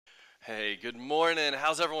Hey, good morning.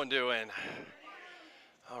 How's everyone doing?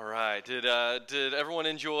 All right. Did everyone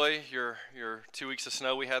enjoy your 2 weeks of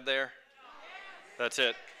snow we had there? That's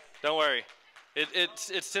it. Don't worry.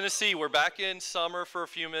 It's Tennessee. We're back in summer for a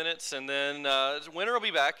few minutes, and then winter will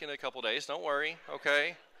be back in a couple days. Don't worry.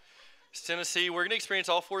 Okay. It's Tennessee. We're going to experience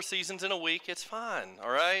all 4 seasons in a week. It's fine.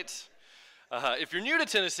 All right. If you're new to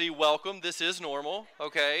Tennessee, welcome. This is normal.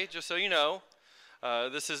 Okay. Just so you know.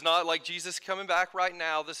 This is not like Jesus coming back right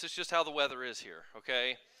now. This is just how the weather is here,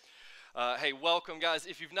 okay? Hey, welcome, guys.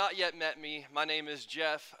 If you've not yet met me, my name is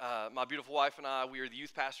Jeff. My beautiful wife and I, we are the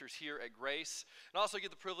youth pastors here at Grace. And I also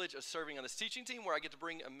get the privilege of serving on this teaching team where I get to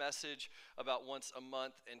bring a message about once a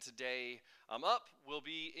month. And today, we'll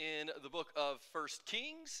be in the book of 1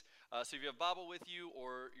 Kings. So if you have a Bible with you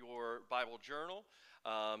or your Bible journal,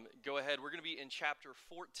 go ahead. We're going to be in chapter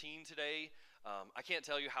 14 today. I can't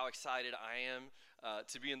tell you how excited I am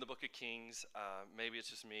to be in the book of Kings. Maybe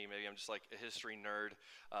it's just me. Maybe I'm just like a history nerd.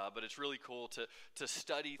 But it's really cool to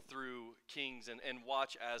study through Kings and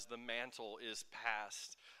watch as the mantle is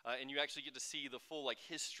passed. And you actually get to see the full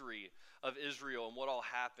history of Israel and what all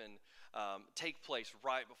happened take place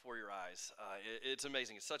right before your eyes. It's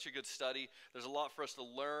amazing. It's such a good study. There's a lot for us to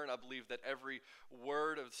learn. I believe that every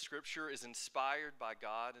word of Scripture is inspired by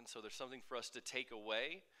God. And so there's something for us to take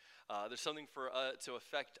away. There's something to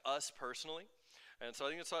affect us personally. And so I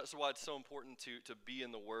think that's why it's so important to be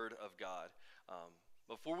in the Word of God.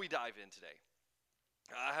 Before we dive in today,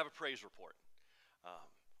 I have a praise report,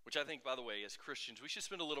 which I think, by the way, as Christians, we should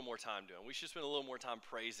spend a little more time doing. We should spend a little more time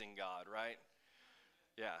praising God, right?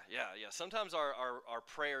 Yeah. Sometimes our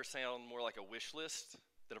prayers sound more like a wish list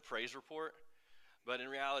than a praise report. But in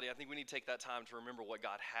reality, I think we need to take that time to remember what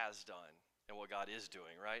God has done and what God is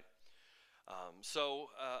doing, right?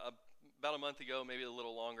 About a month ago, maybe a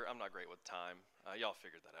little longer, I'm not great with time. Y'all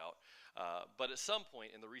figured that out. But at some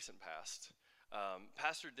point in the recent past,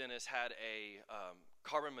 Pastor Dennis had a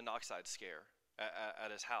carbon monoxide scare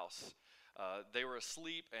at his house. They were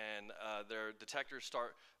asleep, and their detectors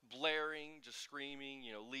start blaring, just screaming,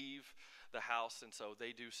 leave the house. And so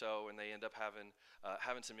they do so, and they end up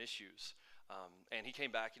having some issues. And he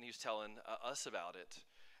came back, and he was telling us about it.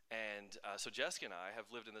 And so Jessica and I have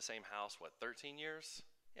lived in the same house, 13 years?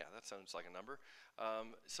 Yeah, that sounds like a number.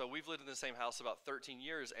 So we've lived in the same house about 13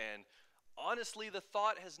 years, and honestly, the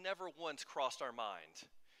thought has never once crossed our mind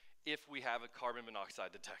if we have a carbon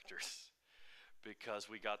monoxide detectors, because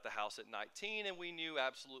we got the house at 19 and we knew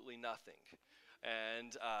absolutely nothing.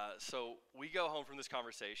 And so we go home from this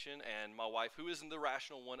conversation, and my wife, who isn't the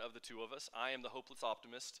rational one of the two of us, I am the hopeless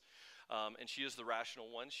optimist, and she is the rational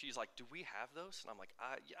one. She's like, do we have those? And I'm like,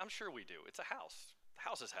 yeah, I'm sure we do. It's a house.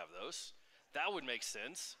 Houses have those. That would make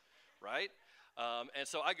sense, right? And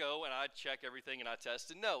so I go and I check everything and I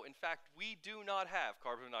test. And no, in fact, we do not have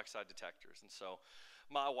carbon monoxide detectors. And so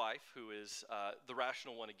my wife, who is the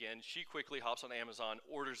rational one again, she quickly hops on Amazon,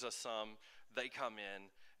 orders us some. They come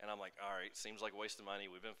in. And I'm like, all right, seems like a waste of money.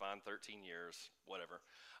 We've been fine 13 years, whatever.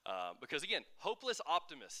 Because again, hopeless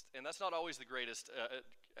optimist. And that's not always the greatest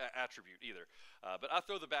attribute either. But I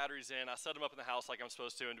throw the batteries in. I set them up in the house like I'm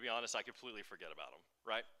supposed to. And to be honest, I completely forget about them,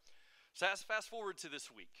 right? So fast forward to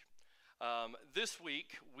this week. This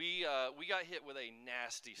week, we got hit with a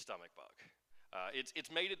nasty stomach bug.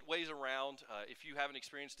 It's made its ways around. If you haven't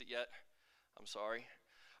experienced it yet, I'm sorry.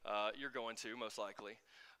 You're going to, most likely.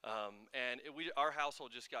 Our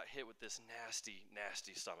household just got hit with this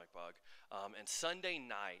nasty stomach bug. And Sunday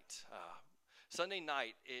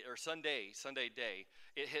day,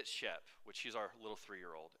 it hit Shep, which he's our little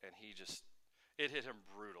 3-year-old, and it hit him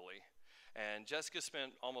brutally. And Jessica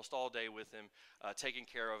spent almost all day with him, taking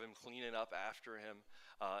care of him, cleaning up after him.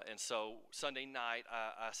 And so Sunday night,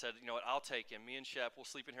 I said, you know what, I'll take him. Me and Shep will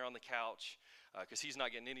sleep in here on the couch because he's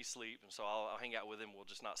not getting any sleep. And so I'll hang out with him. We'll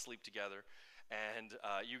just not sleep together. And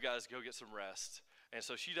you guys go get some rest. And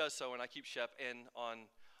so she does so, and I keep Shep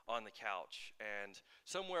on the couch. And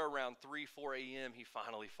somewhere around 3, 4 a.m., he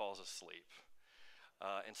finally falls asleep.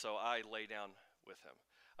 And so I lay down with him.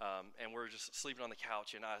 And we're just sleeping on the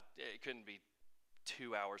couch, and it couldn't be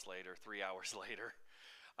 2 hours later, 3 hours later,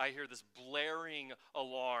 I hear this blaring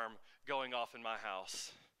alarm going off in my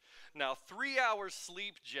house. Now, 3 hours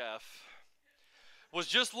sleep, Jeff, was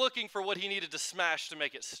just looking for what he needed to smash to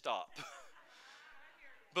make it stop.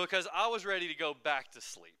 Because I was ready to go back to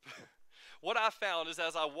sleep. What I found is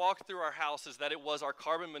as I walked through our house is that it was our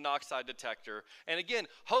carbon monoxide detector. And again,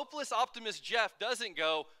 hopeless optimist Jeff doesn't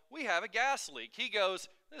go, we have a gas leak. He goes,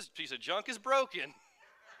 this piece of junk is broken.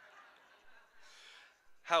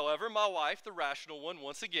 However, my wife, the rational one,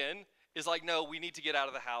 once again, is like, no, we need to get out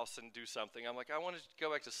of the house and do something. I'm like, I want to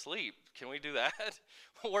go back to sleep. Can we do that?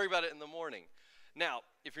 We'll worry about it in the morning. Now,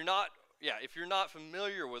 if you're not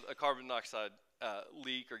familiar with a carbon monoxide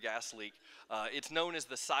leak or gas leak, it's known as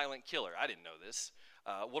the silent killer. I didn't know this.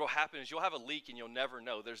 What will happen is you'll have a leak and you'll never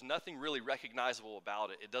know. There's nothing really recognizable about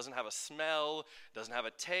it. It doesn't have a smell, it doesn't have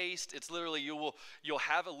a taste. It's literally you'll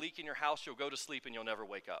have a leak in your house, you'll go to sleep and you'll never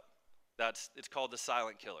wake up. It's called the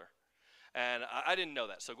silent killer. And I didn't know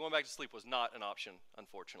that. So going back to sleep was not an option,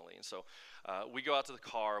 unfortunately. And so we go out to the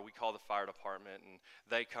car, we call the fire department, and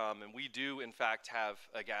they come, and we do, in fact, have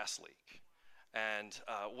a gas leak. And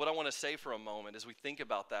what I want to say for a moment as we think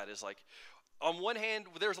about that is, like, on one hand,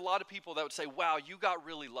 there's a lot of people that would say, wow, you got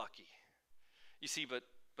really lucky. You see,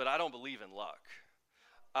 but I don't believe in luck.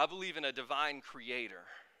 I believe in a divine creator,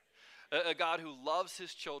 a God who loves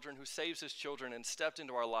his children, who saves his children, and stepped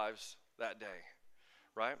into our lives that day,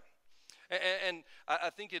 right? And I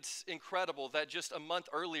think it's incredible that just a month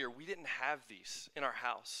earlier, we didn't have these in our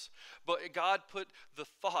house. But God put the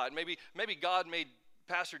thought, maybe God made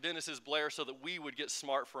Pastor Dennis's Blair so that we would get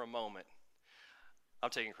smart for a moment. I'm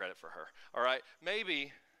taking credit for her, all right?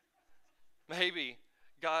 Maybe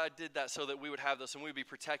God did that so that we would have this and we would be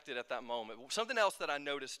protected at that moment. Something else that I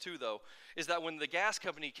noticed too, though, is that when the gas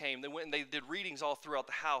company came, they went and they did readings all throughout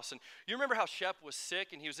the house. And you remember how Shep was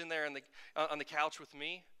sick and he was in there on the couch with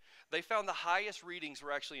me? They found the highest readings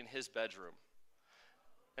were actually in his bedroom.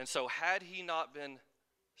 And so had he not been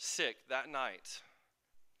sick that night,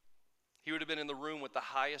 he would have been in the room with the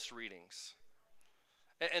highest readings.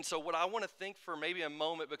 And so what I want to think for maybe a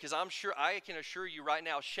moment, because I can assure you right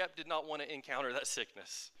now, Shep did not want to encounter that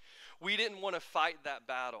sickness. We didn't want to fight that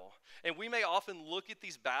battle. And we may often look at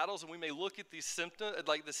these battles and we may look at these symptoms,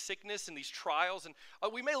 like the sickness and these trials, and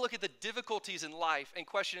we may look at the difficulties in life and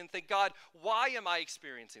question and think, God, why am I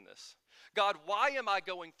experiencing this? God, why am I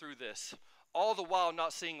going through this? All the while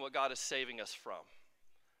not seeing what God is saving us from,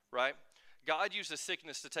 right? God used a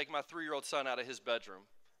sickness to take my 3-year-old son out of his bedroom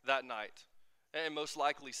that night and most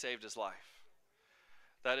likely saved his life.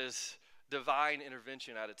 That is divine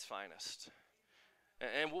intervention at its finest.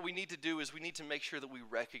 And what we need to do is we need to make sure that we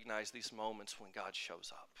recognize these moments when God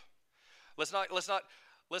shows up.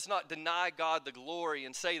 Let's not deny God the glory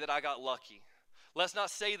and say that I got lucky. Let's not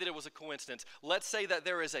say that it was a coincidence. Let's say that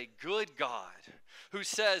there is a good God who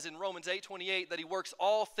says in Romans 8:28 that he works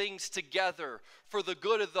all things together for the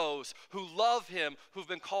good of those who love him, who've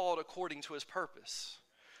been called according to his purpose.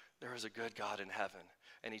 There is a good God in heaven,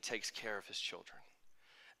 and he takes care of his children.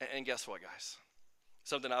 And guess what, guys?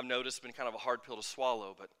 Something I've noticed has been kind of a hard pill to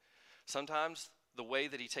swallow, but sometimes the way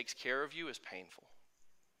that he takes care of you is painful.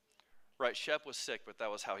 Right, Shep was sick, but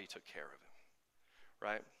that was how he took care of him,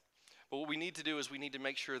 right? But what we need to do is we need to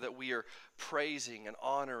make sure that we are praising and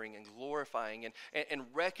honoring and glorifying and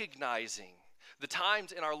recognizing the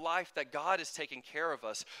times in our life that God has taken care of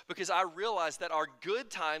us, because I realize that our good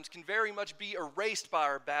times can very much be erased by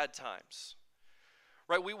our bad times.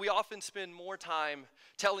 Right? We often spend more time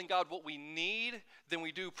telling God what we need than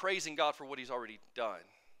we do praising God for what he's already done.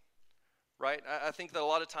 Right? I think that a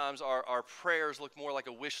lot of times our prayers look more like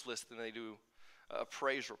a wish list than they do a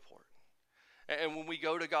praise report. And when we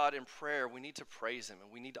go to God in prayer, we need to praise him,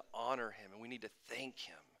 and we need to honor him, and we need to thank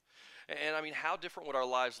him. And I mean, how different would our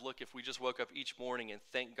lives look if we just woke up each morning and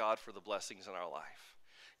thanked God for the blessings in our life?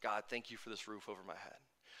 God, thank you for this roof over my head.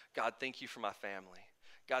 God, thank you for my family.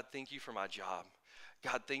 God, thank you for my job.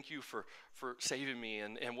 God, thank you for saving me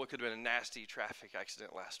and what could have been a nasty traffic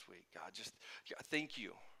accident last week. God, thank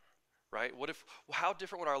you, right? How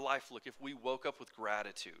different would our life look if we woke up with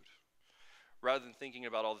gratitude rather than thinking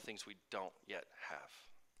about all the things we don't yet have,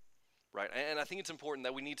 right? And I think it's important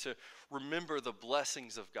that we need to remember the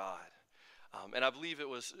blessings of God. And I believe it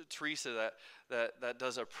was Teresa that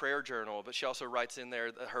does a prayer journal, but she also writes in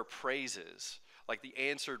there her praises, like the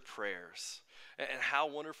answered prayers. And how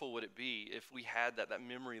wonderful would it be if we had that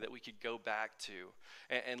memory that we could go back to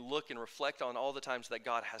and look and reflect on all the times that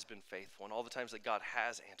God has been faithful and all the times that God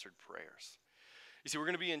has answered prayers. You see, we're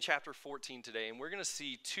going to be in chapter 14 today, and we're going to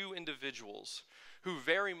see two individuals who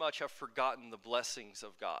very much have forgotten the blessings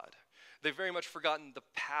of God. They've very much forgotten the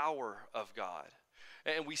power of God.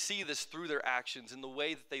 And we see this through their actions in the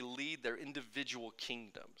way that they lead their individual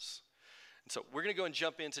kingdoms. And so we're going to go and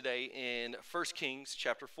jump in today in 1 Kings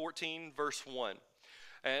chapter 14, verse 1.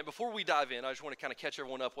 And before we dive in, I just want to kind of catch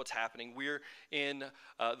everyone up what's happening. We're in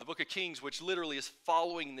the book of Kings, which literally is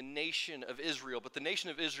following the nation of Israel. But the nation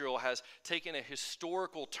of Israel has taken a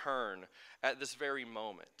historical turn at this very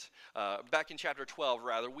moment. Back in chapter 12,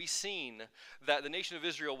 rather, we seen that the nation of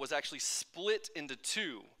Israel was actually split into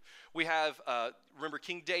two, We have, remember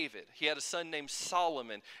King David. He had a son named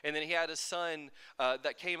Solomon, and then he had a son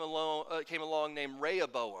that came along named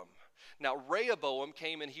Rehoboam. Now, Rehoboam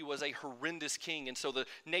came and he was a horrendous king, and so the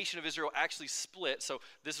nation of Israel actually split. So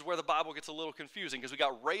this is where the Bible gets a little confusing, because we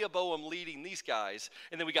got Rehoboam leading these guys,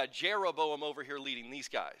 and then we got Jeroboam over here leading these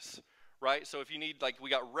guys, right? So if you need, like,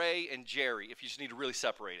 we got Ray and Jerry, if you just need to really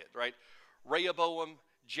separate it, right? Rehoboam,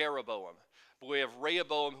 Jeroboam. But we have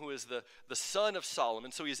Rehoboam, who is the son of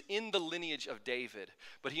Solomon, so he is in the lineage of David,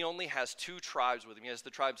 but he only has 2 tribes with him. He has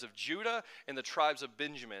the tribes of Judah and the tribes of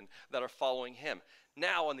Benjamin that are following him.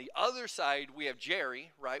 Now, on the other side, we have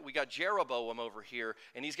Jerry, right? We got Jeroboam over here,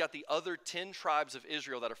 and he's got the other 10 tribes of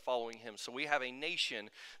Israel that are following him. So we have a nation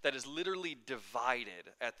that is literally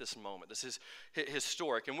divided at this moment. This is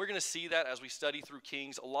historic, and we're going to see that as we study through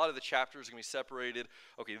Kings. A lot of the chapters are going to be separated.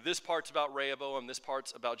 Okay, this part's about Rehoboam, this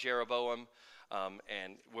part's about Jeroboam,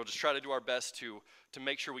 and we'll just try to do our best to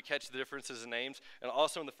make sure we catch the differences in names. And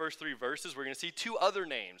also in the first 3 verses, we're going to see 2 other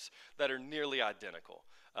names that are nearly identical.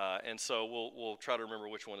 And so we'll try to remember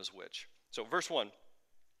which one is which. So verse 1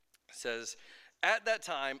 says, at that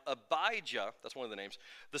time, Abijah, that's one of the names,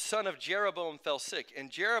 the son of Jeroboam fell sick. And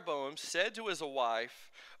Jeroboam said to his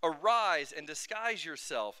wife, arise and disguise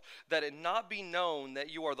yourself, that it not be known that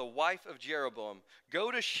you are the wife of Jeroboam. Go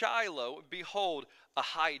to Shiloh, behold,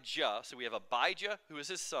 Ahijah. So we have Abijah, who is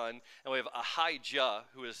his son, and we have Ahijah,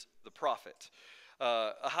 who is the prophet.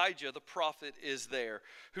 Ahijah, the prophet, is there,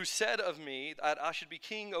 who said of me that I should be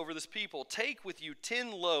king over this people. Take with you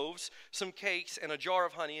 10 loaves, some cakes, and a jar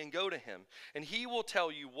of honey, and go to him, and he will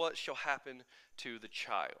tell you what shall happen to the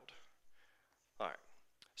child. All right,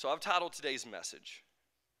 so I've titled today's message,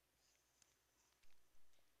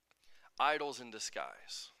 Idols in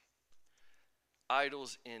Disguise.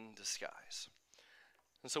 Idols in Disguise.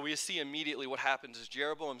 And so we see immediately what happens is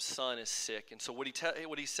Jeroboam's son is sick. And so what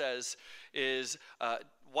he says is,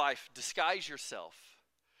 wife, disguise yourself.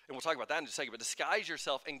 And we'll talk about that in just a second. But disguise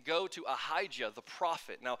yourself and go to Ahijah, the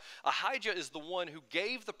prophet. Now, Ahijah is the one who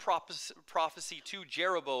gave the prophecy to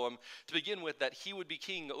Jeroboam to begin with, that he would be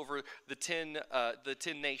king over the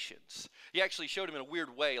 10 nations. He actually showed him in a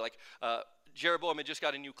weird way, like Jeroboam had just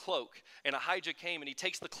got a new cloak. And Ahijah came and he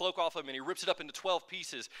takes the cloak off him and he rips it up into 12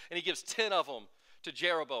 pieces. And he gives 10 of them to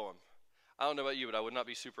Jeroboam. I don't know about you, but I would not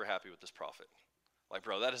be super happy with this prophet. Like,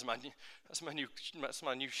 bro, that's my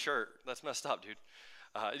new shirt. That's messed up, dude.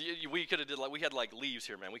 We could have did like, we had like leaves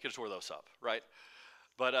here, man. We could have tore those up, right?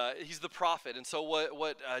 But he's the prophet, and so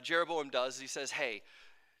what Jeroboam does is he says, hey,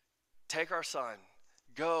 take our son,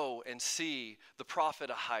 go and see the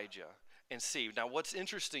prophet Ahijah. And see. Now, what's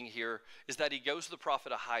interesting here is that he goes to the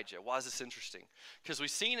prophet Ahijah. Why is this interesting? Because we've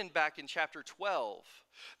seen back in chapter 12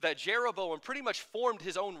 that Jeroboam pretty much formed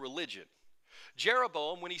his own religion.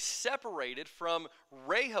 Jeroboam, when he separated from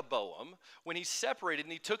Rehoboam, when he separated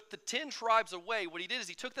and he took the 10 tribes away, what he did is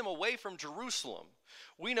he took them away from Jerusalem.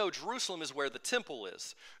 We know Jerusalem is where the temple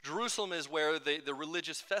is. Jerusalem is where the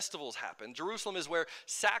religious festivals happen. Jerusalem is where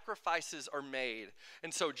sacrifices are made.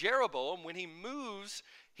 And so Jeroboam, when he moves,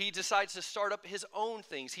 he decides to start up his own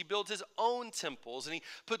things. He builds his own temples, and he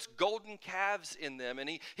puts golden calves in them, and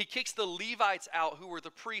he kicks the Levites out, who were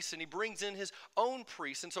the priests, and he brings in his own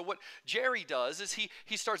priests. And so what Jerry does is he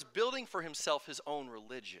starts building for himself his own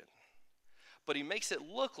religion. But he makes it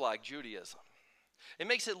look like Judaism. It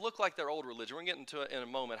makes it look like their old religion. We're going to get into in a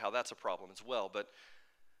moment how that's a problem as well. But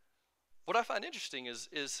what I find interesting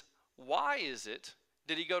is why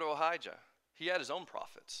did he go to Ahijah? He had his own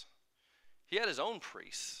prophets. He had his own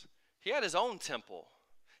priests. He had his own temple.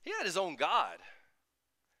 He had his own God.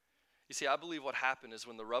 You see, I believe what happened is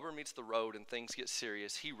when the rubber meets the road and things get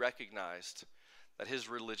serious, he recognized that his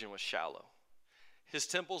religion was shallow. His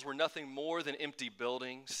temples were nothing more than empty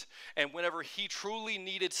buildings. And whenever he truly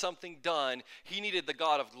needed something done, he needed the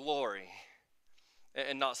God of glory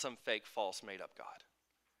and not some fake, false, made-up God.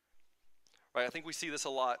 Right? I think we see this a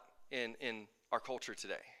lot in our culture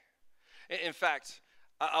today. In fact,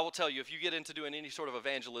 I will tell you, if you get into doing any sort of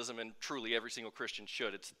evangelism, and truly every single Christian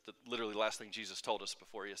should, it's literally the last thing Jesus told us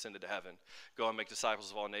before he ascended to heaven. Go and make disciples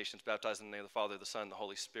of all nations, baptize in the name of the Father, the Son, and the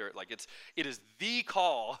Holy Spirit. Like it is the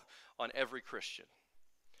call on every Christian.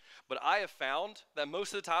 But I have found that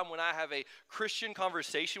most of the time when I have a Christian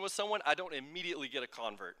conversation with someone, I don't immediately get a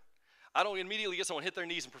convert. I don't immediately get someone hit their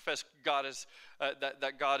knees and profess God is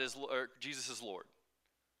that God is or Jesus is Lord.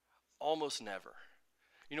 Almost never.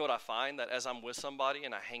 You know what I find? That as I'm with somebody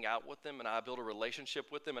and I hang out with them and I build a relationship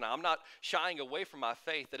with them and I'm not shying away from my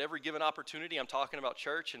faith, that every given opportunity I'm talking about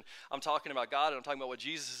church and I'm talking about God and I'm talking about what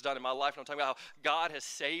Jesus has done in my life and I'm talking about how God has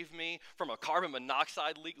saved me from a carbon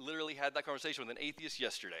monoxide leak. Literally had that conversation with an atheist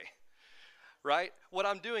yesterday. right? What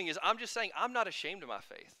I'm doing is I'm just saying I'm not ashamed of my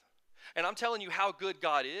faith. And I'm telling you how good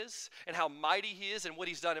God is and how mighty he is and what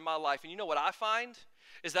he's done in my life. And you know what I find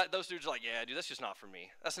is that those dudes are like, yeah, dude, that's just not for me.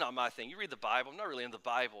 That's not my thing. You read the Bible. I'm not really in the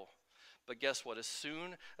Bible. But guess what? As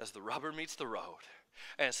soon as the rubber meets the road,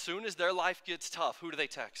 and as soon as their life gets tough, who do they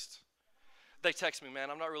text? They text me,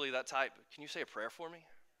 man, I'm not really that type. Can you say a prayer for me?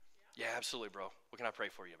 Yeah, absolutely, bro. What can I pray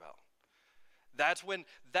for you about? That's when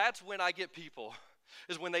I get people,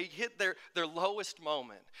 is when they hit their lowest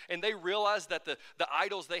moment and they realize that the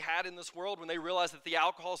idols they had in this world, when they realize that the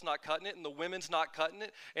alcohol's not cutting it and the women's not cutting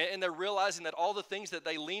it, and they're realizing that all the things that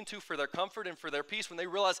they lean to for their comfort and for their peace, when they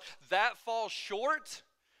realize that falls short,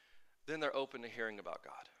 then they're open to hearing about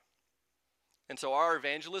God. And so our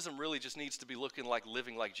evangelism really just needs to be looking like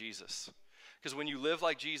living like Jesus. Because when you live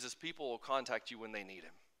like Jesus, people will contact you when they need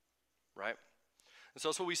him, right? And so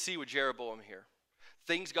that's what we see with Jeroboam here.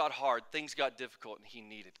 Things got hard, things got difficult, and he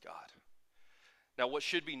needed God. Now, what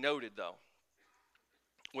should be noted, though,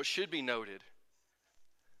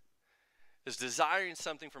 is desiring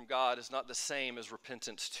something from God is not the same as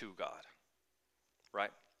repentance to God,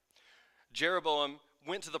 right? Jeroboam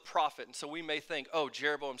went to the prophet, and so we may think, oh,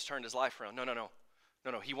 Jeroboam's turned his life around.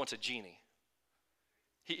 No, he wants a genie.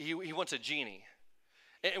 He wants a genie.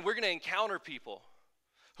 And we're going to encounter people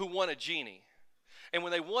who want a genie. And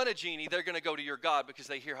when they want a genie, they're going to go to your God because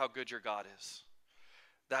they hear how good your God is.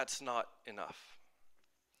 That's not enough.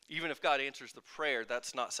 Even if God answers the prayer,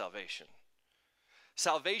 that's not salvation.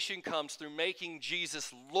 Salvation comes through making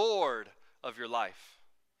Jesus Lord of your life.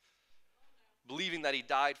 Believing that he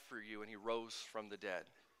died for you and he rose from the dead.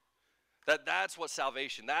 That's what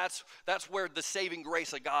salvation, that's where the saving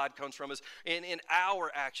grace of God comes from, is in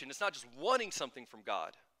our action. It's not just wanting something from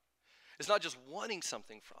God. It's not just wanting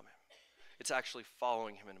something from him. It's actually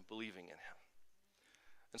following him and believing in him.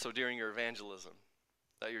 And so during your evangelism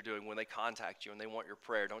that you're doing, when they contact you and they want your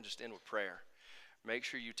prayer, don't just end with prayer. Make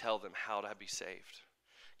sure you tell them how to be saved.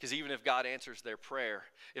 Because even if God answers their prayer,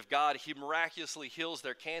 if he miraculously heals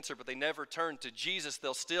their cancer, but they never turn to Jesus,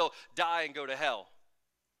 they'll still die and go to hell.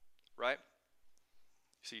 Right?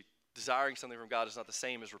 See, desiring something from God is not the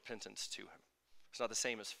same as repentance to him. It's not the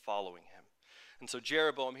same as following him. And so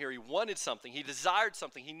Jeroboam here, he wanted something, he desired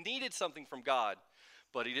something, he needed something from God,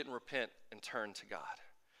 but he didn't repent and turn to God.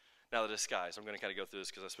 Now the disguise, I'm going to kind of go through this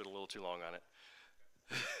because I spent a little too long on it.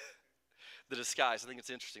 The disguise, I think it's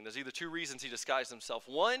interesting. There's either two reasons he disguised himself.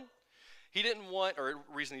 One, he didn't want, or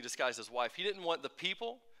reason he disguised his wife, he didn't want the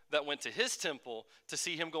people that went to his temple to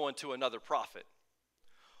see him going to another prophet.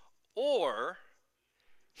 Or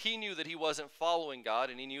he knew that he wasn't following God,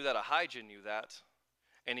 and he knew that Ahijah knew that,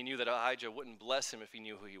 and he knew that Ahijah wouldn't bless him if he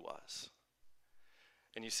knew who he was.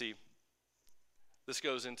 And you see, this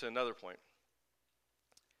goes into another point.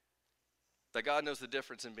 That God knows the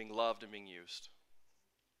difference in being loved and being used.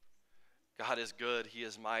 God is good, he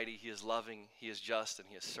is mighty, he is loving, he is just, and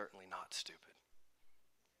he is certainly not stupid.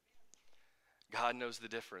 God knows the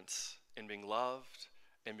difference in being loved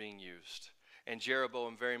and being used. And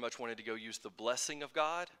Jeroboam very much wanted to go use the blessing of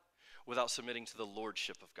God without submitting to the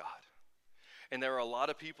lordship of God. And there are a lot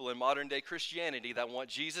of people in modern day Christianity that want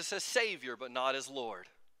Jesus as Savior but not as Lord.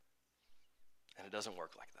 And it doesn't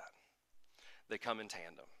work like that. They come in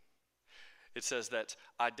tandem. It says that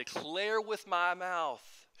I declare with my mouth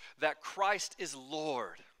that Christ is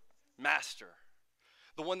Lord, Master,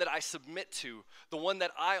 the one that I submit to, the one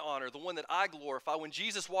that I honor, the one that I glorify. When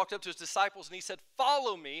Jesus walked up to his disciples and he said,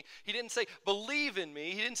 follow me, he didn't say, believe in me.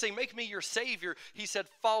 He didn't say, make me your Savior. He said,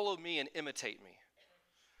 follow me and imitate me.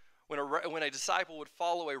 When a disciple would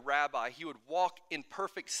follow a rabbi, he would walk in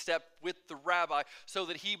perfect step with the rabbi so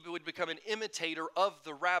that he would become an imitator of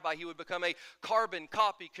the rabbi. He would become a carbon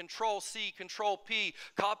copy, Control-C, Control-P,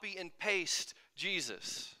 copy and paste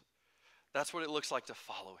Jesus. That's what it looks like to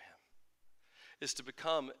follow him, is to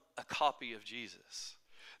become a copy of Jesus,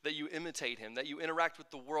 that you imitate him, that you interact with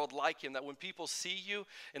the world like him, that when people see you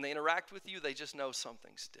and they interact with you, they just know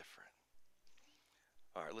something's different.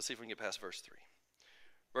 All right, let's see if we can get past verse 3.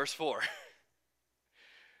 Verse 4,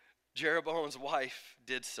 Jeroboam's wife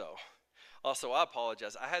did so. Also, I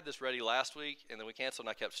apologize. I had this ready last week, and then we canceled,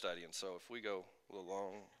 and I kept studying. So if we go a little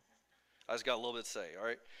long, I just got a little bit to say, all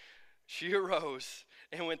right? She arose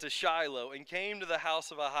and went to Shiloh and came to the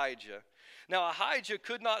house of Ahijah. Now, Ahijah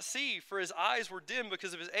could not see, for his eyes were dim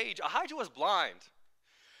because of his age. Ahijah was blind.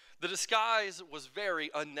 The disguise was very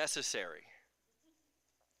unnecessary,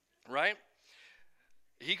 right?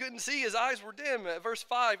 He couldn't see, his eyes were dim. Verse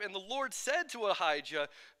 5, and the Lord said to Ahijah,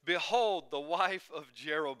 behold, the wife of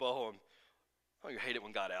Jeroboam. Oh, you hate it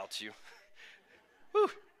when God outs you.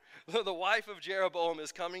 Whew. The wife of Jeroboam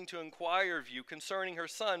is coming to inquire of you concerning her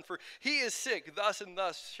son, for he is sick. Thus and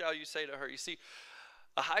thus shall you say to her. You see,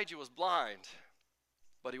 Ahijah was blind,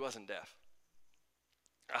 but he wasn't deaf.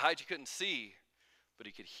 Ahijah couldn't see, but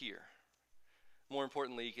he could hear. More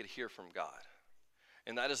importantly, he could hear from God.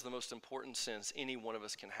 And that is the most important sense any one of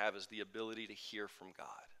us can have, is the ability to hear from God.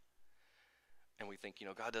 And we think,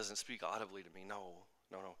 God doesn't speak audibly to me. No.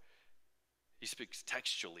 He speaks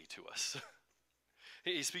textually to us.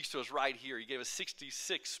 He speaks to us right here. He gave us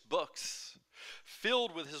 66 books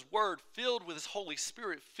filled with his word, filled with his Holy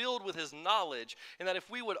Spirit, filled with his knowledge. And that if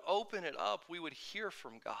we would open it up, we would hear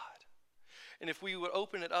from God. And if we would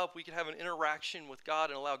open it up, we could have an interaction with God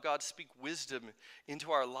and allow God to speak wisdom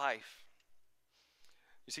into our life.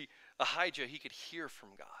 You see, Ahijah, he could hear from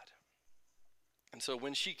God. And so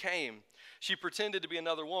when she came, she pretended to be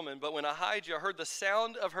another woman. But when Ahijah heard the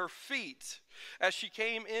sound of her feet as she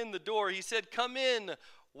came in the door, he said, "Come in,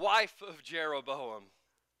 wife of Jeroboam.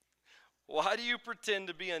 Why do you pretend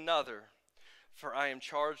to be another? For I am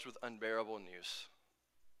charged with unbearable news."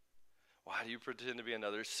 Why do you pretend to be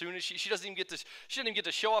another? As soon as she doesn't even get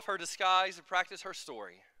to show off her disguise and practice her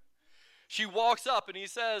story. She walks up and he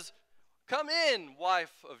says, "Come in,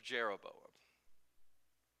 wife of Jeroboam."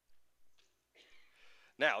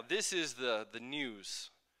 Now, this is the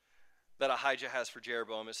news that Ahijah has for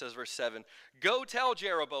Jeroboam. It says, verse 7, "Go tell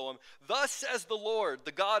Jeroboam, thus says the Lord,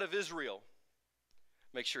 the God of Israel."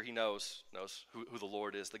 Make sure he knows who the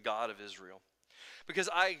Lord is, the God of Israel. "Because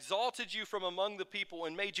I exalted you from among the people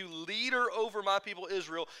and made you leader over my people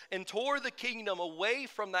Israel, and tore the kingdom away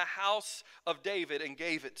from the house of David and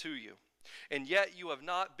gave it to you. And yet you have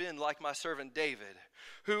not been like my servant David,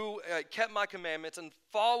 who kept my commandments and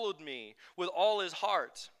followed me with all his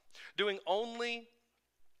heart, doing only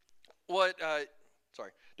that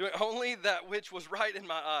which was right in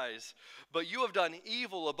my eyes. But you have done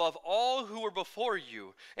evil above all who were before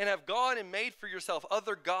you, and have gone and made for yourself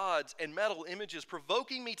other gods and metal images,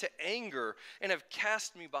 provoking me to anger, and have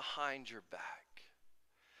cast me behind your back."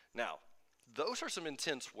 Now, those are some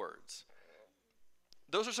intense words.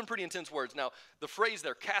 Those are some pretty intense words. Now, the phrase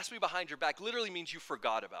there, "cast me behind your back," literally means you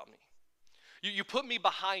forgot about me. You put me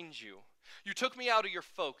behind you. You took me out of your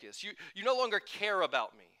focus. You no longer care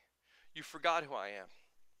about me. You forgot who I am.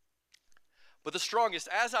 But the strongest,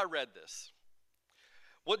 as I read this,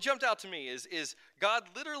 what jumped out to me is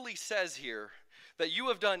God literally says here that you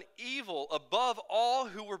have done evil above all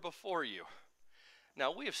who were before you.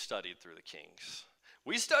 Now, we have studied through the Kings.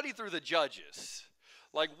 We studied through the Judges.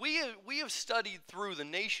 Like, we have studied through the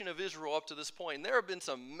nation of Israel up to this point, and there have been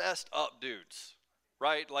some messed up dudes,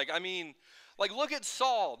 right? Look at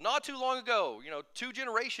Saul, not too long ago, 2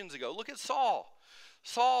 generations ago. Look at Saul.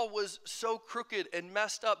 Saul was so crooked and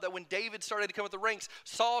messed up that when David started to come up the ranks,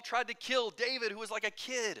 Saul tried to kill David, who was like a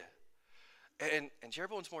kid. And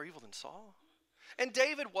Jeroboam's more evil than Saul. And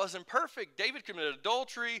David wasn't perfect. David committed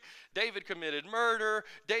adultery. David committed murder.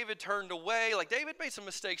 David turned away. David made some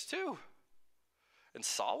mistakes too. And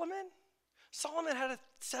Solomon had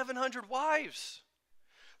 700 wives,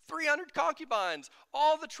 300 concubines,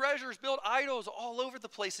 all the treasures, built idols all over the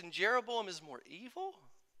place, and Jeroboam is more evil?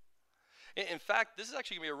 In fact, this is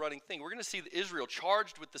actually going to be a running thing. We're going to see Israel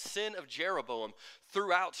charged with the sin of Jeroboam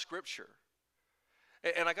throughout Scripture.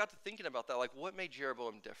 And I got to thinking about that, what made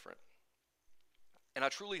Jeroboam different? And I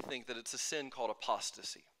truly think that it's a sin called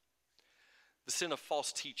apostasy, the sin of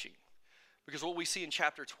false teaching. Because what we see in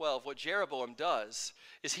chapter 12, what Jeroboam does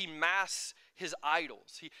is he masks his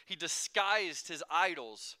idols. He disguised his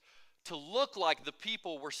idols to look like the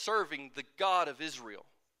people were serving the God of Israel.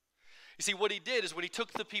 You see, what he did is when he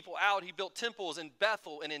took the people out, he built temples in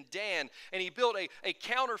Bethel and in Dan, and he built a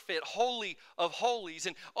counterfeit Holy of Holies.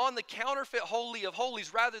 And on the counterfeit Holy of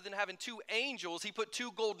Holies, rather than having 2 angels, he put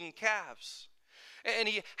 2 golden calves. And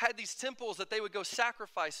he had these temples that they would go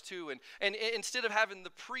sacrifice to. And instead of having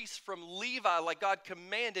the priests from Levi like God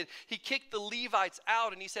commanded, he kicked the Levites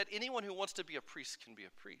out and he said, anyone who wants to be a priest can be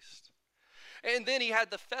a priest. And then he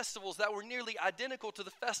had the festivals that were nearly identical to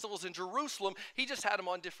the festivals in Jerusalem. He just had them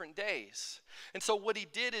on different days. And so what he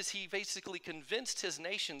did is he basically convinced his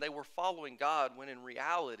nation they were following God, when in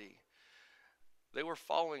reality, they were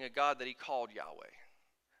following a God that he called Yahweh.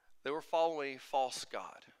 They were following a false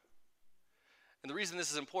God. And the reason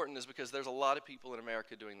this is important is because there's a lot of people in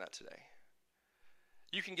America doing that today.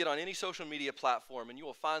 You can get on any social media platform and you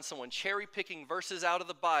will find someone cherry-picking verses out of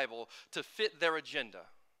the Bible to fit their agenda.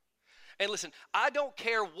 And listen, I don't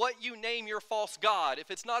care what you name your false god. If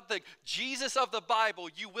it's not the Jesus of the Bible,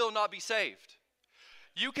 you will not be saved.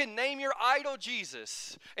 You can name your idol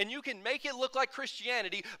Jesus, and you can make it look like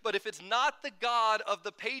Christianity, but if it's not the God of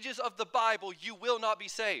the pages of the Bible, you will not be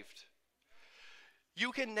saved.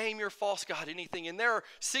 You can name your false god anything, and there are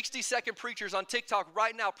 60-second preachers on TikTok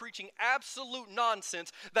right now preaching absolute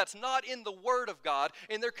nonsense that's not in the Word of God,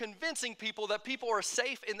 and they're convincing people that people are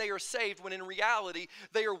safe and they are saved, when in reality,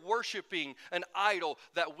 they are worshiping an idol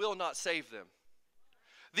that will not save them.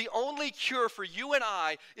 The only cure for you and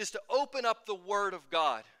I is to open up the Word of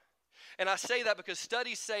God. And I say that because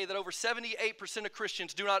studies say that over 78% of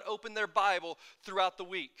Christians do not open their Bible throughout the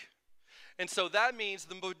week. And so that means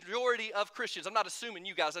the majority of Christians, I'm not assuming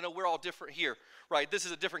you guys, I know we're all different here, right? This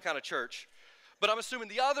is a different kind of church. But I'm assuming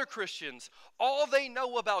the other Christians, all they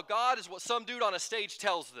know about God is what some dude on a stage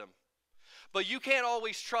tells them. But you can't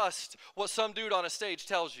always trust what some dude on a stage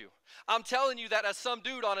tells you. I'm telling you that as some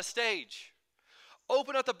dude on a stage.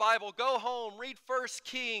 Open up the Bible, go home, read 1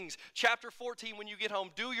 Kings chapter 14 when you get home.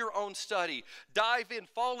 Do your own study. Dive in,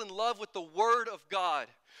 fall in love with the Word of God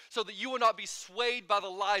so that you will not be swayed by the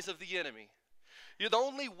lies of the enemy. The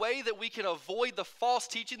only way that we can avoid the false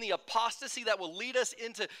teaching, the apostasy that will lead us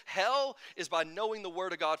into hell, is by knowing the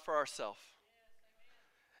Word of God for ourselves.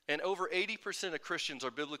 And over 80% of Christians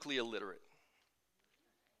are biblically illiterate.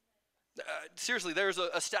 Seriously, there's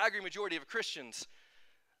a staggering majority of Christians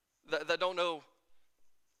that don't know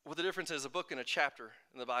what the difference is a book and a chapter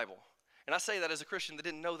in the Bible. And I say that as a Christian that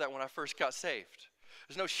didn't know that when I first got saved.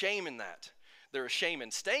 There's no shame in that. There is shame in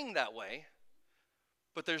staying that way,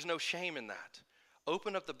 but there's no shame in that.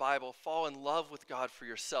 Open up the Bible, fall in love with God for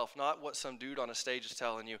yourself, not what some dude on a stage is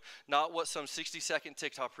telling you, not what some 60-second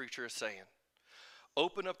TikTok preacher is saying.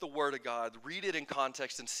 Open up the Word of God, read it in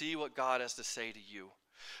context, and see what God has to say to you.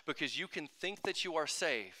 Because you can think that you are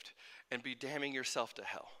saved and be damning yourself to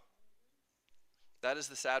hell. That is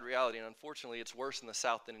the sad reality, and unfortunately, it's worse in the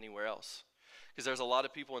South than anywhere else. Because there's a lot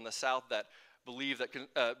of people in the South that believe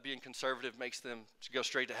that being conservative makes them go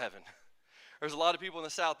straight to heaven. There's a lot of people in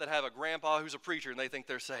the South that have a grandpa who's a preacher, and they think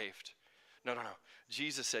they're saved. No.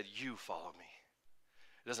 Jesus said, you follow me.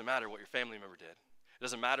 It doesn't matter what your family member did. It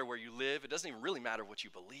doesn't matter where you live. It doesn't even really matter what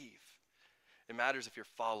you believe. It matters if you're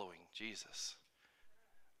following Jesus.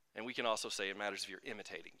 And we can also say it matters if you're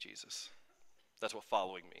imitating Jesus. That's what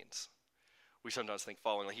following means. We sometimes think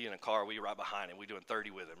following, like he in a car, we right behind him, we doing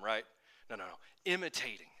 30 with him, right? No.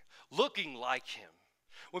 Imitating, looking like him.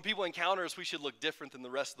 When people encounter us, we should look different than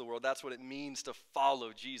the rest of the world. That's what it means to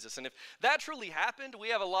follow Jesus. And if that truly happened, we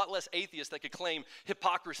have a lot less atheists that could claim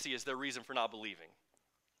hypocrisy as their reason for not believing,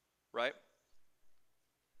 right?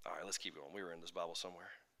 All right, let's keep going. We were in this Bible somewhere.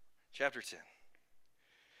 Chapter 10.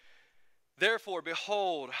 Therefore,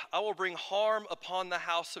 behold, I will bring harm upon the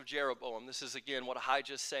house of Jeroboam. This is, again, what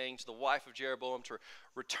Ahijah is saying to the wife of Jeroboam to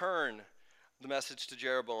return the message to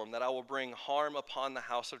Jeroboam, that I will bring harm upon the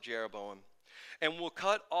house of Jeroboam, and will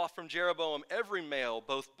cut off from Jeroboam every male,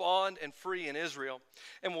 both bond and free in Israel,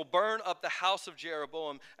 and will burn up the house of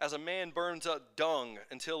Jeroboam as a man burns up dung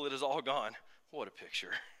until it is all gone. What a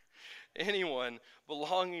picture. Anyone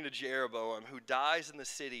belonging to Jeroboam who dies in the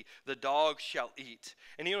city, the dogs shall eat.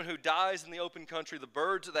 And anyone who dies in the open country, the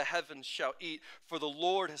birds of the heavens shall eat, for the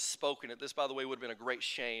Lord has spoken it. This, by the way, would have been a great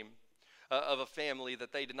shame of a family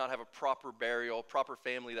that they did not have a proper burial, proper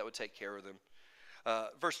family that would take care of them.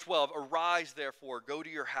 Verse 12, arise therefore, go to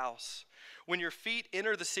your house. When your feet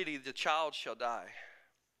enter the city, the child shall die.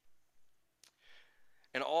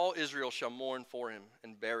 And all Israel shall mourn for him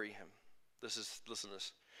and bury him. Listen to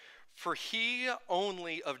this. For he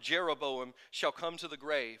only of Jeroboam shall come to the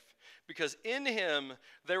grave, because in him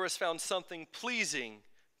there was found something pleasing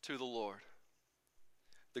to the Lord,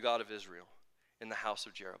 the God of Israel, in the house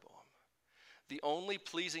of Jeroboam. The only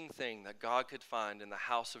pleasing thing that God could find in the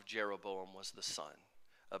house of Jeroboam was the son,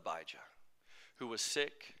 Abijah, who was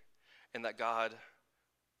sick and that God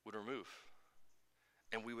would remove.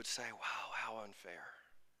 And we would say, wow, how unfair.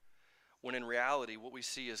 When in reality, what we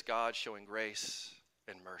see is God showing grace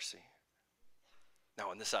and mercy. Now,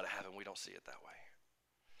 on this side of heaven, we don't see it that way.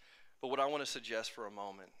 But what I want to suggest for a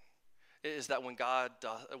moment is that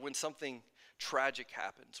when something tragic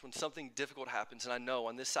happens, when something difficult happens, and I know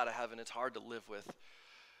on this side of heaven it's hard to live with,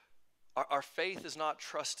 our faith is not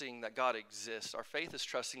trusting that God exists. Our faith is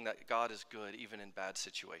trusting that God is good even in bad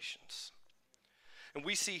situations. And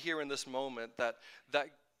we see here in this moment that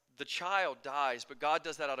the child dies, but God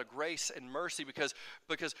does that out of grace and mercy because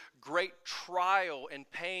great trial and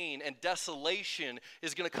pain and desolation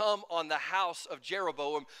is going to come on the house of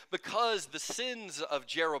Jeroboam because the sins of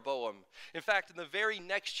Jeroboam. In fact, in the very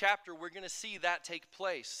next chapter, we're going to see that take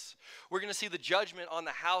place. We're going to see the judgment on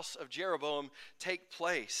the house of Jeroboam take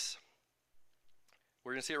place.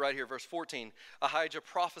 We're going to see it right here, verse 14. Ahijah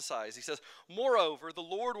prophesies. He says, "Moreover, the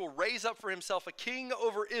Lord will raise up for himself a king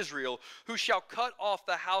over Israel, who shall cut off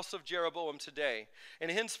the house of Jeroboam today. And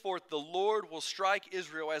henceforth the Lord will strike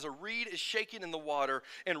Israel as a reed is shaken in the water,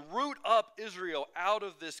 and root up Israel out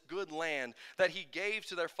of this good land that he gave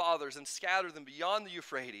to their fathers, and scatter them beyond the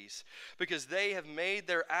Euphrates, because they have made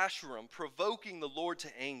their Asherim, provoking the Lord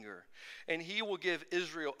to anger. And he will give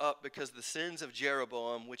Israel up because of the sins of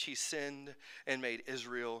Jeroboam, which he sinned and made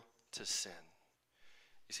Israel to sin."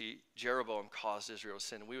 You see, Jeroboam caused Israel to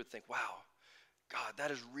sin. And we would think, wow, God,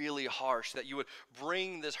 that is really harsh, that you would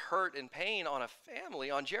bring this hurt and pain on a family,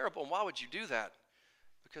 on Jeroboam. Why would you do that?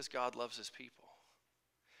 Because God loves his people.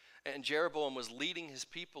 And Jeroboam was leading his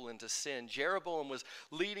people into sin. Jeroboam was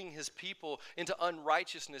leading his people into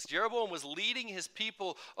unrighteousness. Jeroboam was leading his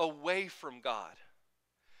people away from God.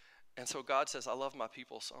 And so God says, I love my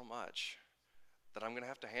people so much that I'm going to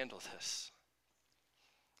have to handle this.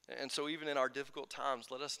 And so even in our difficult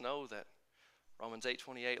times, let us know that Romans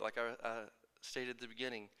 8:28, like I stated at the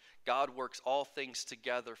beginning, God works all things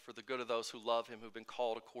together for the good of those who love him, who've been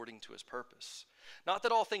called according to his purpose. Not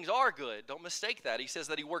that all things are good. Don't mistake that. He says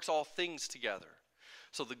that he works all things together.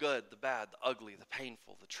 So the good, the bad, the ugly, the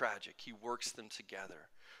painful, the tragic, he works them together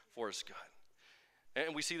for his good.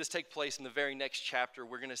 And we see this take place in the very next chapter.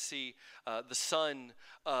 We're going to see the son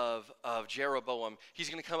of Jeroboam. He's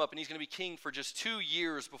going to come up and he's going to be king for just 2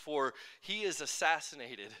 years before he is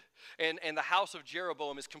assassinated. And the house of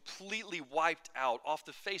Jeroboam is completely wiped out off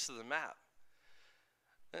the face of the map.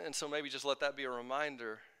 And so maybe just let that be a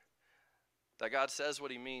reminder that God says what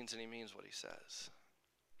he means and he means what he says.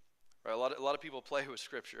 Right? A lot of people play with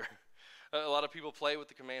Scripture. A lot of people play with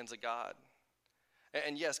the commands of God.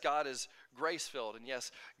 And yes, God is grace-filled, and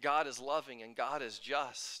yes, God is loving, and God is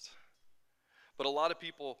just. But a lot of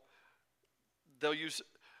people, they'll use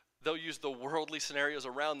the worldly scenarios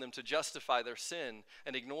around them to justify their sin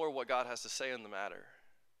and ignore what God has to say in the matter.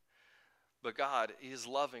 But God, he is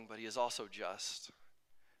loving, but he is also just.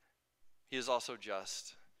 He is also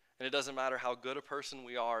just. And it doesn't matter how good a person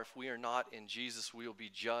we are, if we are not in Jesus, we will be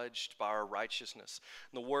judged by our righteousness.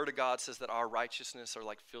 And the Word of God says that our righteousness are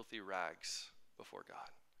like filthy rags before God.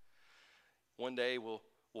 One day we'll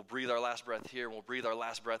breathe our last breath here, and we'll breathe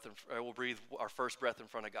our first breath in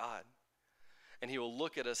front of God. And he will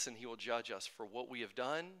look at us and he will judge us for what we have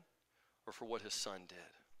done or for what his son did.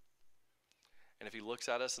 And if he looks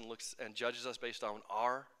at us and judges us based on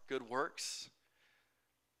our good works,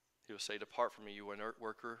 he will say, "Depart from me, you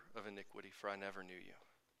worker of iniquity, for I never knew you."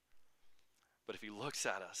 But if he looks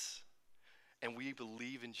at us and we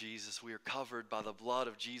believe in Jesus, we are covered by the blood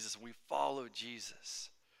of Jesus, we follow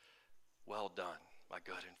Jesus, well done, my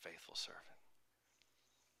good and faithful servant.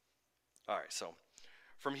 All right, so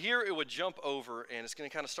from here it would jump over and it's going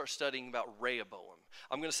to kind of start studying about Rehoboam.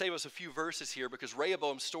 I'm going to save us a few verses here because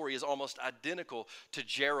Rehoboam's story is almost identical to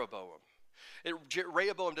Jeroboam.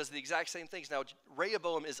 Rehoboam does the exact same things. Now,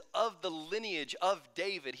 Rehoboam is of the lineage of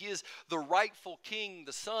David. He is the rightful king,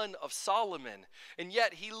 the son of Solomon. And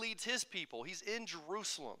yet he leads his people. He's in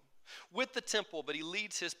Jerusalem with the temple, but he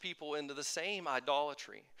leads his people into the same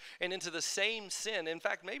idolatry and into the same sin. In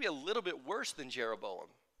fact, maybe a little bit worse than Jeroboam.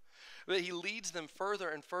 But he leads them further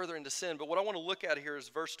and further into sin. But what I want to look at here is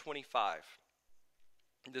verse 25.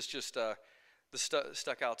 This just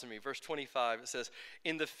stuck out to me. Verse 25, it says,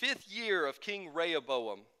 "In the 5th year of King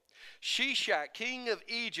Rehoboam, Shishak, king of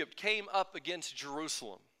Egypt, came up against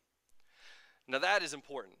Jerusalem." Now that is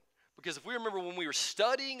important, because if we remember when we were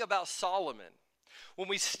studying about Solomon,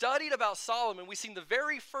 we seen the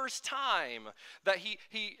very first time that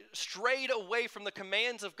he strayed away from the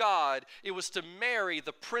commands of God, it was to marry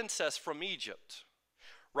the princess from Egypt.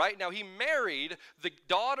 Right? Now, he married the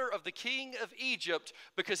daughter of the king of Egypt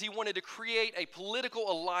because he wanted to create a political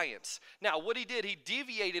alliance. Now, what he did, he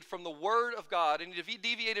deviated from the word of God, and he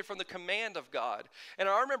deviated from the command of God. And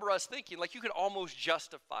I remember us thinking, like, you could almost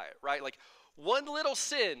justify it, right? Like, one little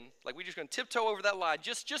sin, like, we're just going to tiptoe over that line,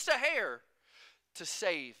 just a hair, to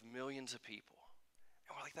save millions of people.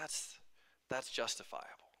 And we're like, that's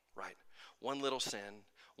justifiable, right? One little sin,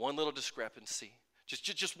 one little discrepancy.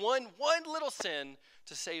 Just one little sin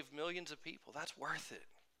to save millions of people. That's worth it.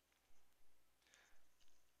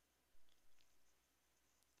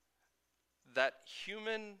 That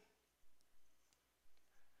human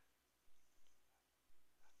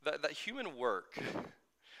work,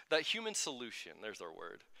 that human solution, there's our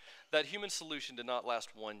word, that human solution did not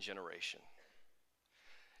last one generation.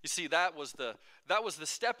 You see, that was the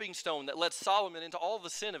stepping stone that led Solomon into all the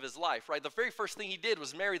sin of his life, right? The very first thing he did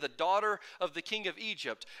was marry the daughter of the king of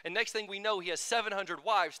Egypt. And next thing we know, he has 700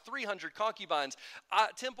 wives, 300 concubines,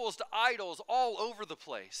 temples to idols all over the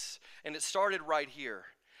place. And it started right here.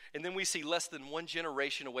 And then we see less than one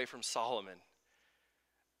generation away from Solomon,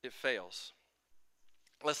 it fails.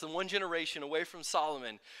 Less than one generation away from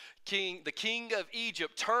Solomon, the king of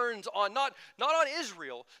Egypt turns on, not on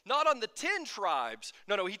Israel, not on the 10 tribes.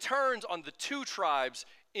 No, he turns on the 2 tribes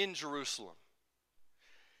in Jerusalem.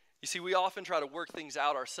 You see, we often try to work things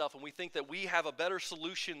out ourselves, and we think that we have a better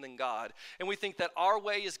solution than God. And we think that our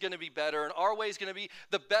way is going to be better, and our way is going to be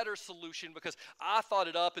the better solution because I thought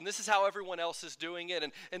it up, and this is how everyone else is doing it,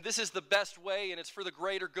 and this is the best way, and it's for the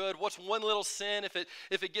greater good. What's one little sin if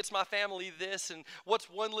it gets my family this? And what's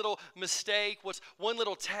one little mistake? What's one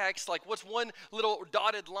little text? Like, what's one little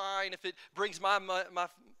dotted line if it brings my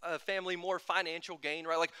family more financial gain,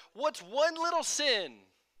 right? Like, what's one little sin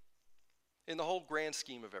in the whole grand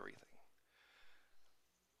scheme of everything?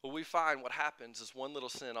 Well, we find what happens is one little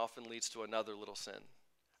sin often leads to another little sin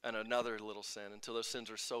and another little sin until those sins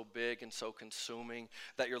are so big and so consuming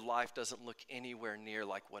that your life doesn't look anywhere near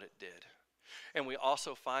like what it did. And we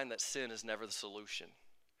also find that sin is never the solution.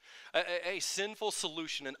 A sinful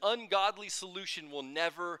solution, an ungodly solution will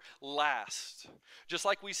never last. Just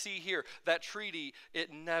like we see here, that treaty,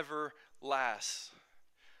 it never lasts.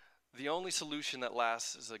 The only solution that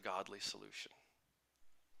lasts is a godly solution.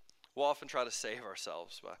 We'll often try to save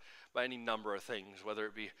ourselves by any number of things, whether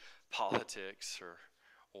it be politics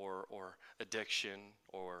or addiction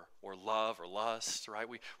or love or lust, right?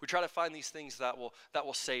 We try to find these things that will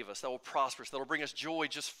save us, that will prosper us, that will bring us joy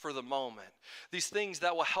just for the moment. These things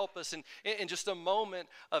that will help us in just a moment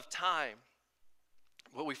of time.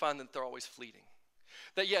 But we find that they're always fleeting.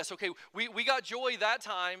 That yes, okay, we got joy that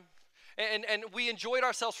time, and we enjoyed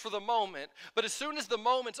ourselves for the moment, but as soon as the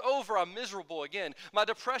moment's over, I'm miserable again. My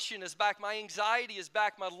depression is back, my anxiety is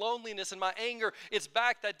back, my loneliness and my anger is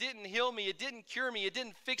back. That didn't heal me, it didn't cure me, it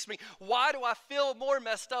didn't fix me. Why do I feel more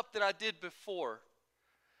messed up than I did before?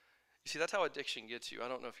 You see, that's how addiction gets you. I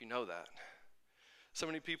don't know if you know that. So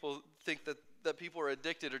many people think that people are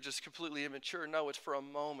addicted or just completely immature. No, it's for a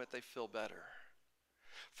moment they feel better.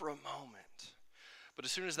 For a moment. But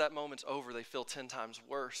as soon as that moment's over, they feel 10 times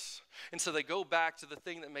worse. And so they go back to the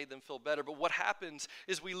thing that made them feel better. But what happens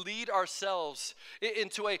is we lead ourselves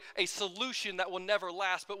into a solution that will never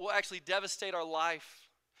last, but will actually devastate our life.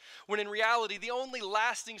 When in reality, the only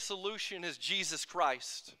lasting solution is Jesus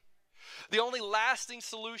Christ. The only lasting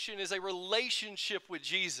solution is a relationship with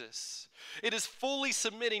Jesus. It is fully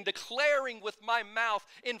submitting, declaring with my mouth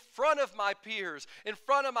in front of my peers, in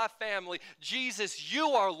front of my family, Jesus,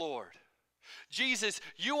 you are Lord. Jesus,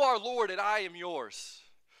 you are Lord and I am yours.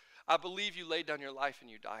 I believe you laid down your life and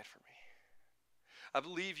you died for me. I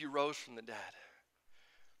believe you rose from the dead.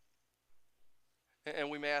 And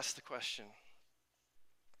we may ask the question,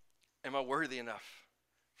 am I worthy enough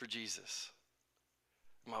for Jesus?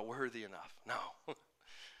 Am I worthy enough? No. But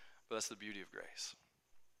that's the beauty of grace.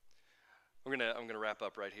 I'm gonna wrap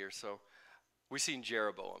up right here. So we've seen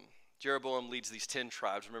Jeroboam. Jeroboam leads these 10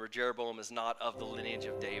 tribes. Remember, Jeroboam is not of the lineage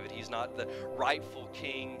of David. He's not the rightful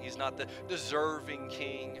king. He's not the deserving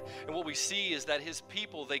king. And what we see is that his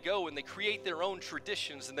people, they go and they create their own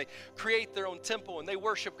traditions and they create their own temple and they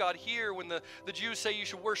worship God here when the Jews say you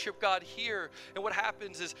should worship God here. And what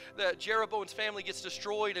happens is that Jeroboam's family gets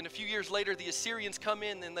destroyed, and a few years later the Assyrians come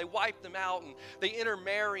in and they wipe them out and they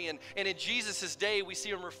intermarry. And in Jesus' day we see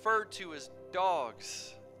them referred to as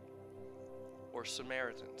dogs or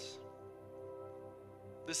Samaritans.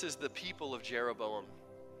 This is the people of Jeroboam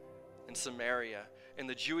in Samaria, and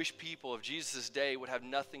the Jewish people of Jesus' day would have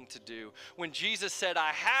nothing to do. When Jesus said,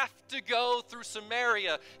 I have to go through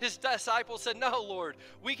Samaria, his disciples said, no, Lord,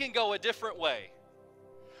 we can go a different way.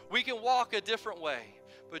 We can walk a different way.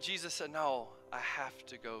 But Jesus said, no, I have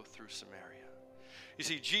to go through Samaria. You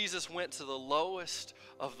see, Jesus went to the lowest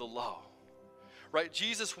of the low. Right?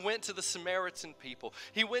 Jesus went to the Samaritan people.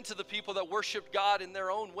 He went to the people that worshiped God in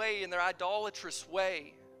their own way, in their idolatrous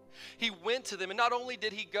way. He went to them, and not only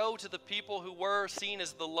did he go to the people who were seen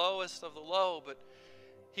as the lowest of the low, but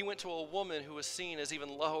he went to a woman who was seen as even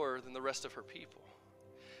lower than the rest of her people.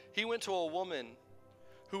 He went to a woman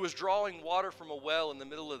who was drawing water from a well in the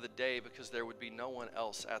middle of the day because there would be no one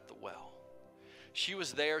else at the well. She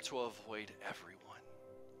was there to avoid everyone.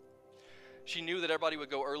 She knew that everybody would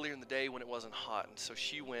go earlier in the day when it wasn't hot, and so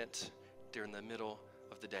she went during the middle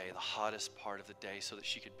of the day, the hottest part of the day, so that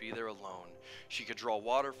she could be there alone. She could draw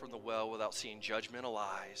water from the well without seeing judgmental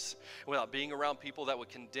eyes, without being around people that would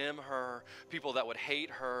condemn her, people that would hate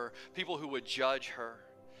her, people who would judge her.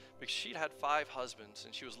 because she'd had 5 husbands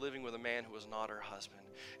and she was living with a man who was not her husband.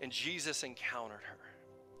 And Jesus encountered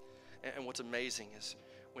her. And what's amazing is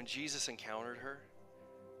when Jesus encountered her,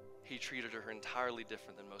 he treated her entirely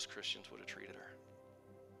different than most Christians would have treated her.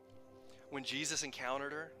 When Jesus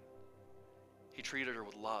encountered her, he treated her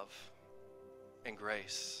with love and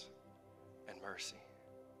grace and mercy.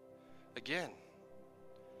 Again,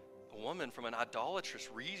 a woman from an idolatrous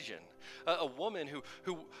region, a woman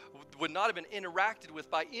who would not have been interacted with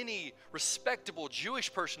by any respectable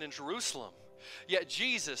Jewish person in Jerusalem. Yet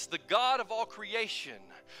Jesus, the God of all creation,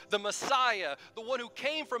 the Messiah, the one who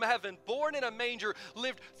came from heaven, born in a manger,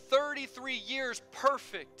 lived 33 years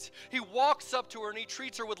perfect. He walks up to her and he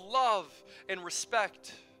treats her with love and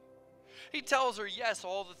respect. He tells her, yes,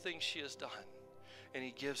 all the things she has done, and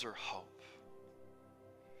he gives her hope.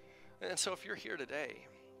 And so if you're here today,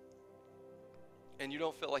 and you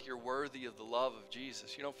don't feel like you're worthy of the love of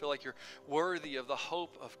Jesus, you don't feel like you're worthy of the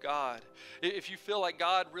hope of God, if you feel like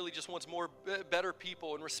God really just wants more better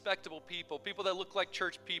people and respectable people, people that look like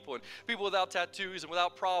church people, and people without tattoos and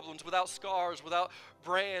without problems, without scars, without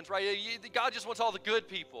brands, right? God just wants all the good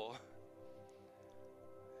people.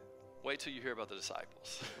 Wait till you hear about the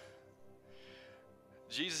disciples.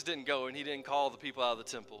 Jesus didn't go and he didn't call the people out of the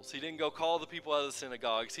temples. He didn't go call the people out of the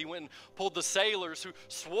synagogues. He went and pulled the sailors who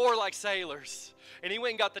swore like sailors. And he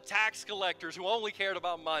went and got the tax collectors who only cared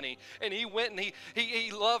about money. And he went and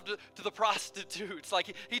he loved to the prostitutes.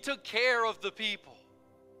 Like he took care of the people.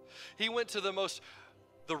 He went to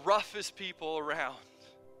the roughest people around.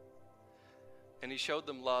 And he showed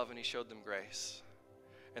them love and he showed them grace.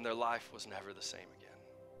 And their life was never the same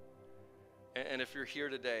again. And if you're here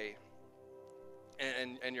today,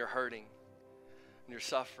 and you're hurting, and you're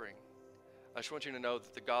suffering, I just want you to know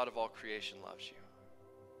that the God of all creation loves you.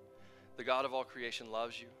 The God of all creation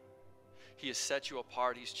loves you. He has set you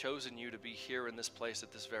apart. He's chosen you to be here in this place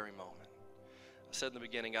at this very moment. I said in the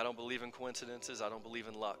beginning, I don't believe in coincidences. I don't believe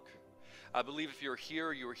in luck. I believe if you're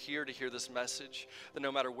here, you are here to hear this message, that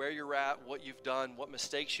no matter where you're at, what you've done, what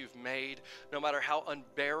mistakes you've made, no matter how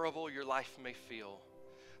unbearable your life may feel,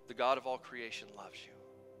 the God of all creation loves you.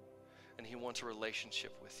 And he wants a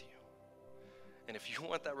relationship with you. And if you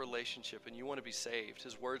want that relationship and you want to be saved,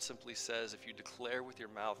 his word simply says, if you declare with your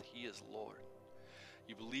mouth he is Lord,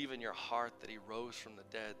 you believe in your heart that he rose from the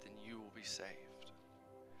dead, then you will be saved.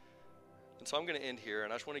 And so I'm going to end here,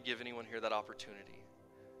 and I just want to give anyone here that opportunity.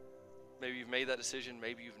 Maybe you've made that decision,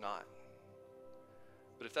 maybe you've not.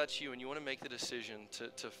 But if that's you and you want to make the decision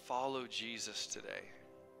to follow Jesus today,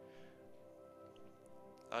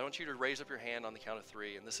 I want you to raise up your hand on the count of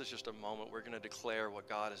 3, and this is just a moment we're going to declare what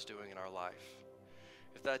God is doing in our life.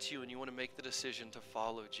 If that's you and you want to make the decision to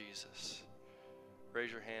follow Jesus, raise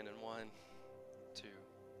your hand in 1, 2,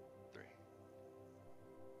 3.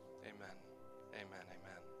 Amen. Amen.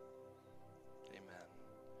 Amen. Amen.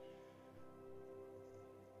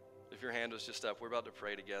 If your hand was just up, we're about to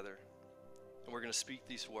pray together, and we're going to speak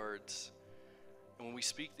these words. And when we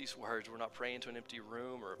speak these words, we're not praying to an empty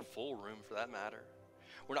room or a full room for that matter.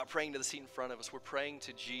 We're not praying to the seat in front of us. We're praying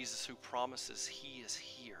to Jesus, who promises he is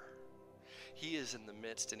here. He is in the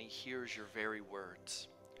midst and he hears your very words.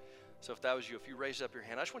 So if that was you, if you raised up your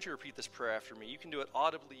hand, I just want you to repeat this prayer after me. You can do it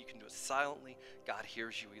audibly, you can do it silently. God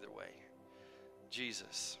hears you either way.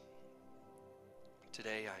 Jesus,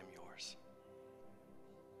 today I am yours.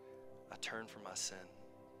 I turn from my sin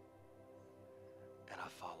and I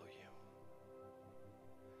follow you.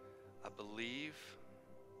 I believe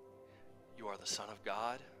you are the Son of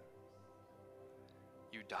God.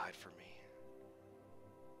 You died for me.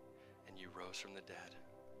 And you rose from the dead.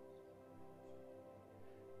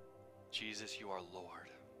 Jesus, you are Lord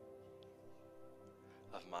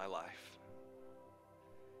of my life.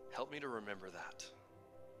 Help me to remember that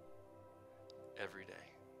every day.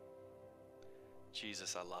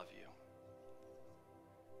 Jesus, I love you.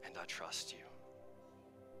 And I trust you.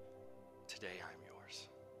 Today I'm yours.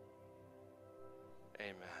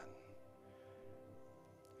 Amen.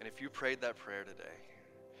 And if you prayed that prayer today,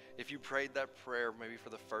 if you prayed that prayer maybe for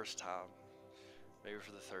the first time, maybe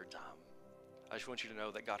for the third time, I just want you to know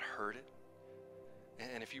that God heard it.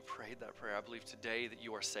 And if you prayed that prayer, I believe today that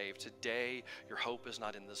you are saved. Today, your hope is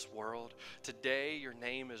not in this world. Today, your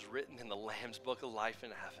name is written in the Lamb's Book of Life in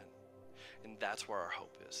heaven. And that's where our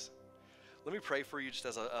hope is. Let me pray for you just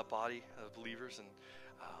as a body of believers, and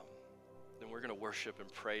then we're going to worship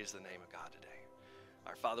and praise the name of God today.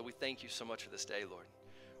 Our Father, we thank you so much for this day, Lord.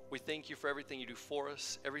 We thank you for everything you do for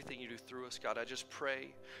us, everything you do through us. God, I just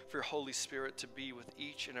pray for your Holy Spirit to be with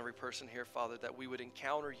each and every person here, Father, that we would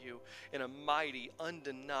encounter you in a mighty,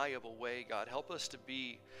 undeniable way, God. Help us to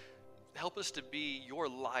be Help us to be your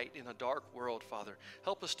light in a dark world, Father.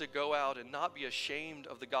 Help us to go out and not be ashamed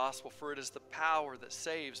of the gospel, for it is the power that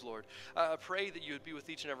saves, Lord. I pray that you would be with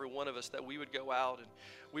each and every one of us, that we would go out and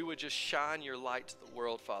we would just shine your light to the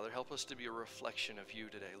world, Father. Help us to be a reflection of you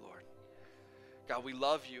today, Lord. God, we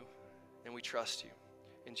love you and we trust you.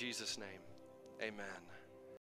 In Jesus' name, amen.